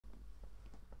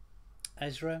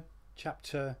Ezra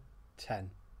chapter 10.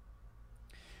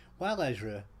 While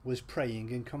Ezra was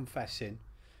praying and confessing,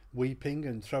 weeping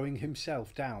and throwing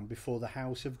himself down before the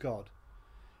house of God,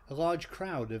 a large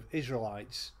crowd of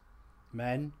Israelites,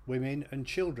 men, women and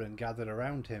children, gathered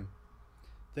around him.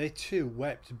 They too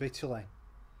wept bitterly.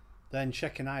 Then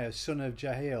Shecaniah son of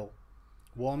Jehiel,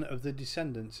 one of the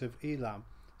descendants of Elam,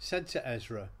 said to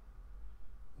Ezra,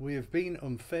 "We have been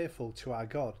unfaithful to our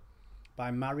God by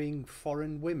marrying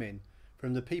foreign women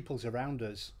from the peoples around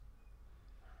us.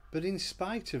 But in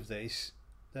spite of this,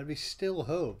 there is still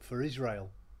hope for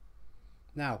Israel.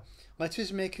 Now, let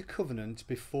us make a covenant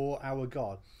before our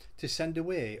God to send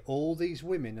away all these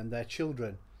women and their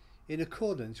children, in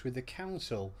accordance with the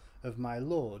counsel of my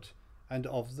Lord and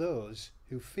of those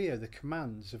who fear the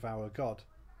commands of our God.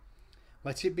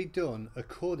 Let it be done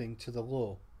according to the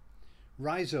law.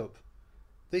 Rise up,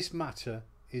 this matter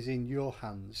is in your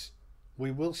hands. We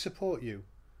will support you,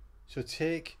 so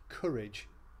take courage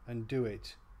and do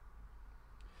it."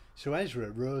 So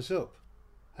Ezra rose up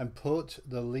and put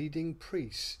the leading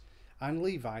priests and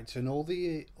Levites and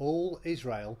all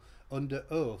Israel under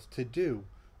oath to do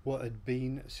what had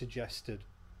been suggested.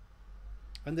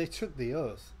 And they took the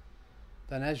oath.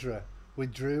 Then Ezra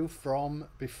withdrew from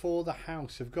before the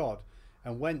house of God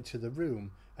and went to the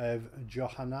room of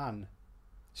Jehohanan,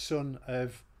 son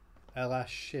of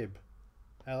Eliashib.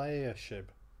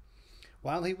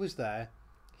 While he was there,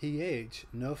 he ate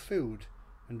no food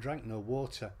and drank no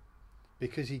water,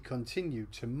 because he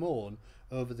continued to mourn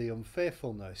over the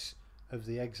unfaithfulness of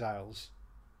the exiles.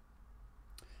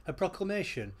 A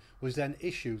proclamation was then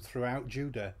issued throughout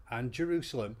Judah and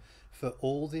Jerusalem for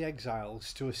all the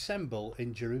exiles to assemble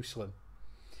in Jerusalem.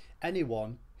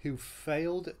 Anyone who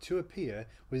failed to appear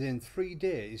within 3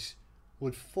 days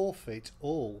would forfeit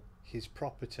all his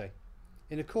property,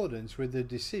 in accordance with the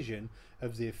decision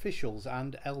of the officials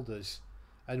and elders,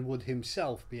 and would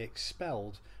himself be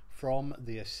expelled from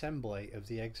the assembly of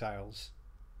the exiles.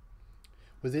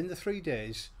 Within the 3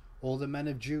 days, all the men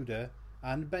of Judah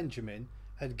and Benjamin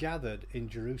had gathered in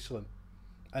Jerusalem,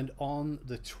 and on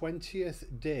the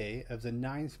 20th day of the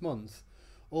 9th month,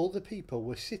 all the people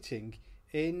were sitting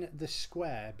in the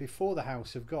square before the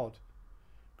house of God,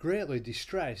 greatly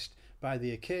distressed by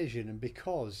the occasion and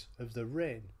because of the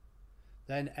rain.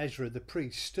 Then Ezra the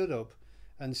priest stood up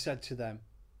and said to them,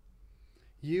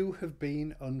 "You have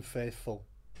been unfaithful.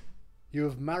 You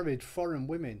have married foreign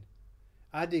women,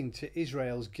 adding to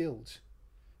Israel's guilt.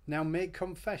 Now make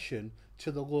confession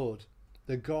to the Lord,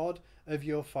 the God of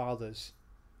your fathers,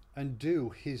 and do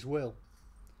his will.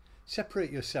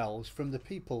 Separate yourselves from the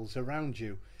peoples around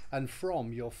you and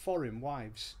from your foreign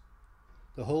wives."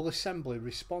 The whole assembly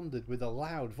responded with a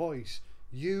loud voice,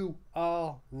 "You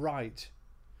are right.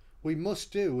 We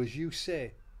must do as you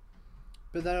say.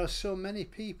 But there are so many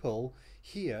people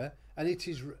here, and it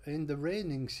is in the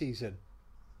raining season,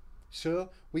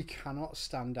 so we cannot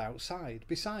stand outside.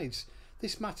 Besides,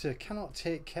 this matter cannot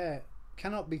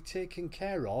be taken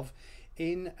care of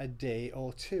in a day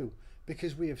or two,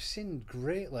 because we have sinned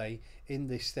greatly in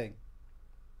this thing.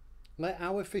 Let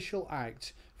our officials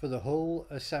act for the whole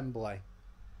assembly.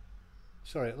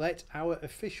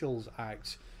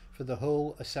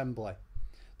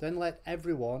 Then let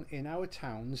everyone in our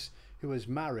towns who has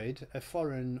married a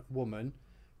foreign woman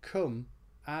come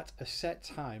at a set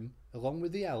time, along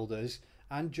with the elders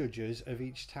and judges of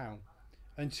each town,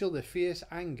 until the fierce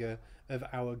anger of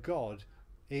our God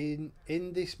in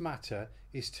this matter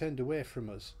is turned away from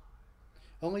us.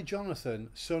 Only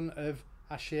Jonathan, son of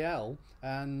Asahel,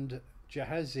 and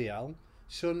Jahzeiah,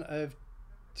 son of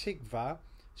Tikvah,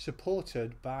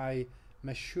 supported by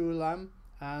Meshullam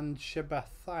and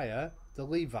Shabbathiah the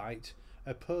Levite,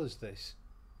 opposed this.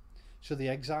 So the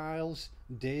exiles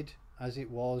did as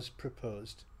it was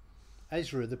proposed.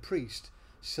 Ezra the priest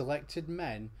selected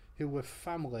men who were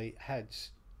family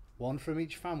heads, one from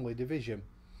each family division,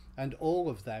 and all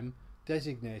of them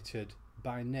designated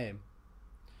by name.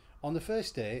 On the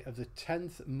first day of the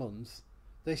 10th month,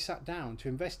 they sat down to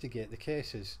investigate the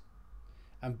cases,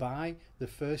 and by the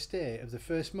first day of the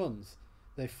first month,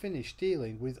 they finished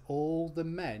dealing with all the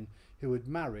men who had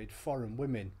married foreign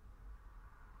women.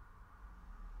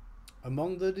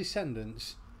 Among the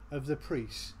descendants of the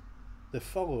priests, the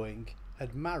following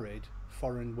had married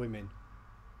foreign women.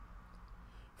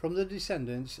 From the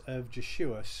descendants of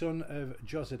Jeshua, son of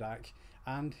Jozadak,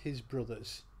 and his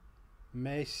brothers,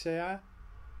 Maaseiah,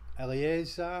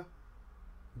 Eleazar,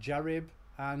 Jarib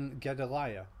and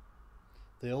Gedaliah.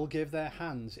 They all gave their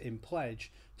hands in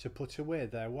pledge to put away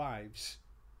their wives,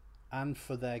 and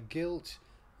for their guilt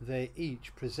they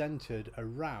each presented a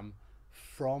ram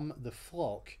from the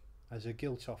flock as a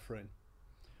guilt offering.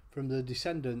 from the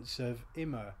descendants of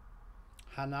Immer,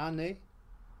 Hanani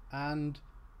and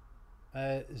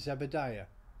Zebadiah,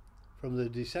 from the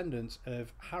descendants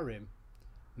of Harim,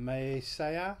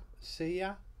 Manasseh,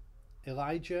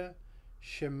 Elijah,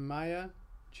 Shemaiah,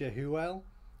 Jehiel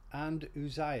and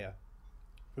Uzziah,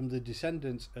 from the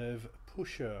descendants of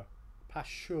Pashur,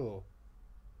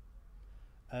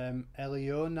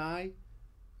 Elionai,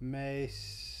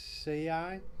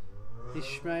 Messiah,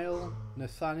 Ishmael,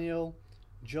 Nathaniel,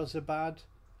 Jozabad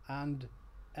and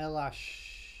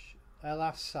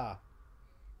Elasah.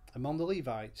 Among the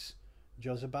Levites,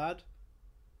 Jozabad,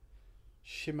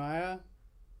 Shemaiah,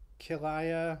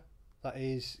 Keliah, that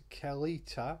is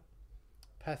Kelita,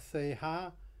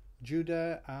 Pethah,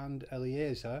 Judah and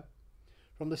Eliezer.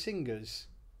 From the singers,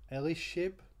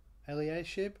 Eliashib,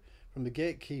 from the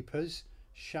gatekeepers,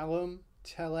 Shallum,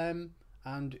 Telem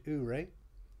and Uri.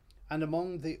 And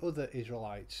among the other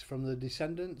Israelites, from the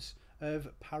descendants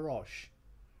of Parosh,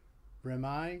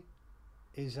 Remai,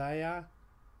 Isaiah,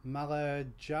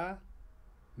 Malkijah,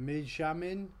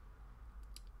 Mijamin,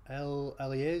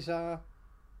 Eleazar,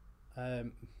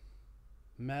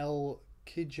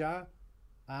 Malkijah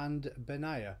and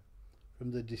Benaiah,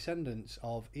 from the descendants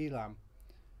of Elam,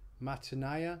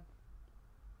 Mattenai,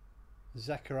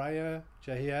 Zechariah,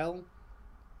 Jehiel,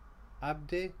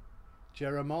 Abdi,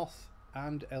 Jeremoth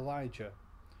and Elijah,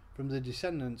 from the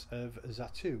descendants of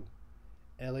Zatu,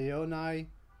 Elionai,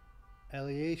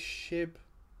 Eliashib,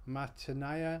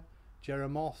 Mattenai,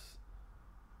 Jeremoth,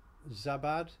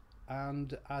 Zabad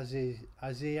and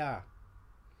Aziza,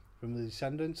 from the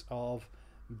descendants of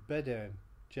Binnui,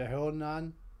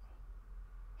 Jehohanan,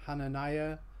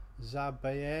 Hanani,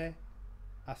 Zabbai,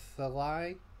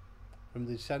 Athlai, from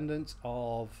the descendants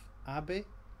of Bani,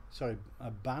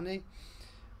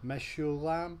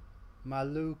 Meshulam,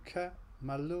 Malluch,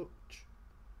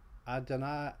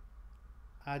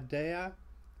 Adaiah,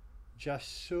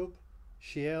 Jaasu,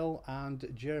 Sheal and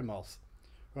Jeremoth,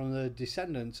 from the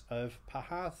descendants of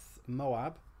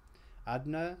Pahath-Moab,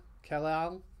 Adna,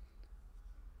 Kelal,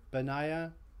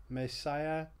 Benaiah,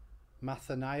 Messiah,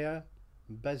 Mattenai,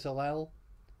 Bezalel,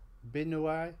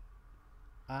 Binnui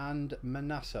and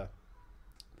Manasseh,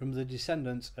 from the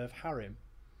descendants of Harim,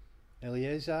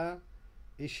 Eleazar,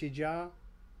 Ishijah,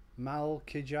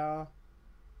 Malkijah,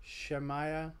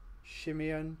 Shemaiah,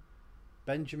 Shimeon,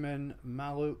 Benjamin,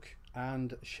 Malluch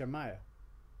and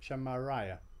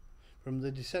Shemariah, from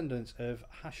the descendants of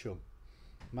Hashum,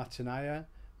 Mattenai,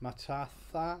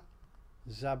 Mattatha,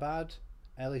 Zabad,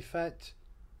 Eliphet,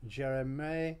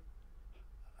 Jeremoth,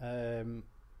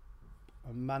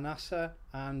 Manasseh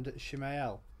and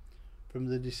Shimei, from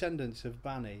the descendants of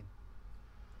Bani,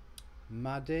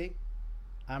 Madi,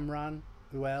 Amran,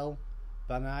 Uel,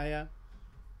 Benaiah,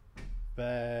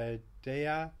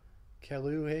 Bediah,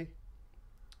 Keluhi,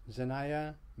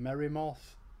 Zaniah,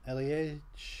 Merimoth,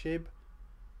 Eliashib,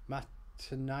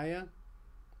 Mattenai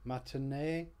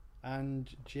and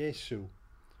Jaasu,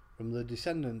 from the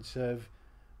descendants of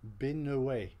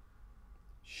Binnui,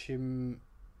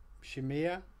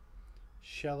 Shemaiah,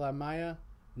 Shelemiah,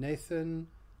 Nathan,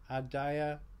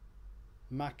 Adiah,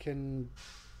 Makandambe,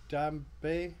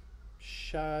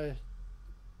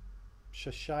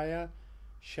 Sheshiah,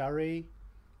 Shari,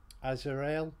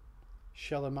 Azarel,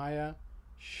 Shelemiah,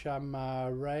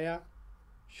 Shemariah,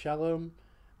 Shallum,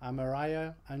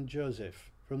 Amariah and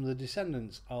Joseph, from the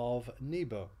descendants of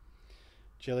Nebo,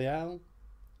 Jehiel,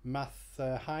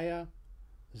 Matthehiah,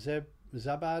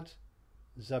 Zabad,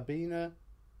 Zabina,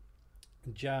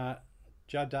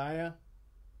 Jadiah,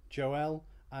 Joel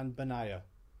and Benaiah.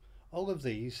 All of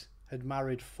these had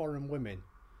married foreign women,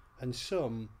 and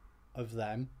some of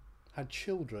them had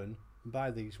children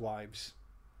by these wives.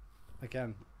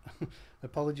 Again,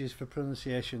 apologies for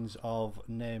pronunciations of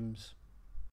names.